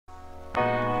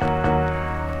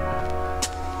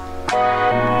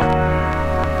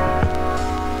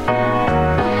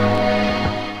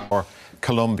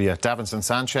Colombia. Davinson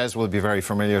Sánchez will be very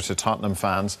familiar to Tottenham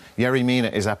fans. Yerry Mina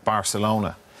is at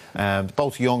Barcelona.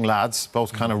 Both young lads,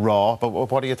 both kind of raw, but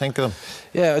what do you think of them?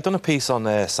 Yeah, I've done a piece on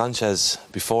Sanchez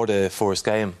before the first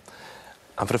game,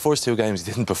 and for the first two games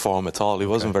he didn't perform at all. He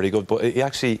wasn't very good, but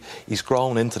he's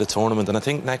grown into the tournament, and I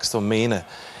think next to Mina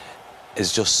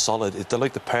is just solid. They're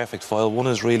like the perfect foil. One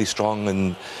is really strong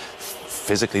and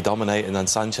physically dominating, and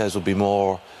Sanchez would be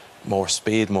more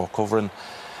speed, more covering.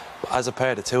 But as a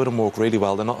pair, the two of them work really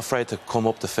well. They're not afraid to come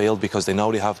up the field because they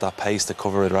know they have that pace to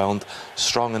cover it around.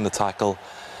 Strong in the tackle.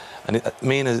 And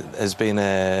Mina has been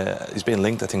he's been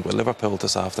linked, I think, with Liverpool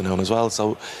this afternoon as well.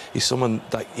 So he's someone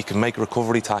that he can make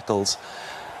recovery tackles,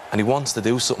 and he wants to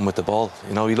do something with the ball.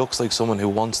 You know, he looks like someone who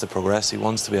wants to progress. He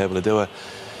wants to be able to do it.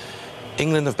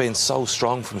 England have been so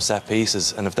strong from set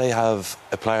pieces, and if they have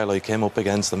a player like him up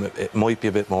against them, it might be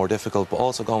a bit more difficult. But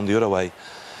also going the other way,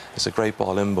 it's a great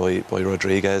ball in by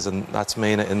Rodriguez, and that's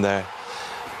Mina in there.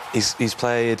 He's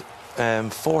played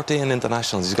 14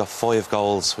 internationals. He's got 5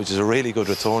 goals, which is a really good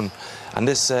return. And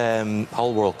this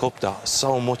whole World Cup,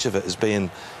 so much of it has been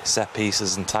set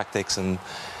pieces and tactics, and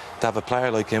to have a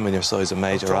player like him in your side is a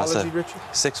major asset.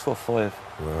 6'5".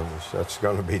 Well, that's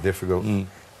going to be difficult.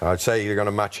 I'd say you're going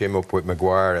to match him up with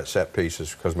Maguire at set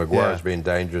pieces, because Maguire's been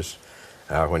dangerous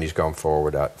when he's gone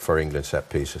forward for England set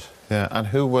pieces. Yeah, and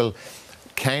who will...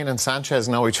 Kane and Sanchez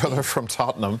know each other from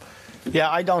Tottenham. Yeah,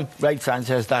 I don't rate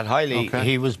Sanchez that highly. Okay.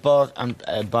 He was bought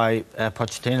by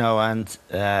Pochettino and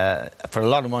for a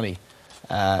lot of money,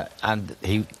 and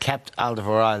he kept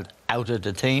Alderweireld out of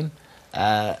the team.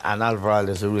 And Alderweireld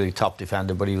is a really top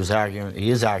defender, but he is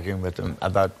arguing with them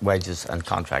about wages and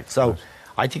contracts. So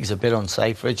I think it's a bit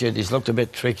unsafe, Richard. He's looked a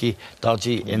bit tricky,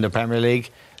 dodgy in the Premier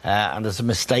League, and there's a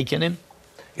mistake in him.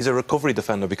 He's a recovery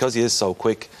defender because he is so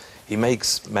quick. He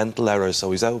makes mental errors,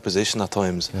 so he's out of position at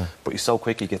times. But he's so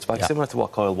quick, he gets back, similar to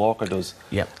what Kyle Walker does.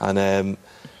 And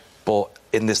but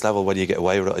in this level, whether you get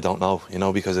away with it, I don't know. You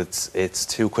know, because it's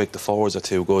too quick. The forwards are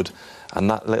too good, and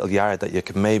that little yard that you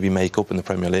can maybe make up in the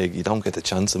Premier League, you don't get the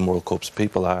chance in World Cups.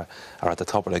 People are at the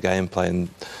top of the game playing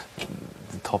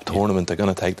the top tournament. They're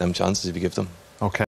going to take them chances if you give them. Okay.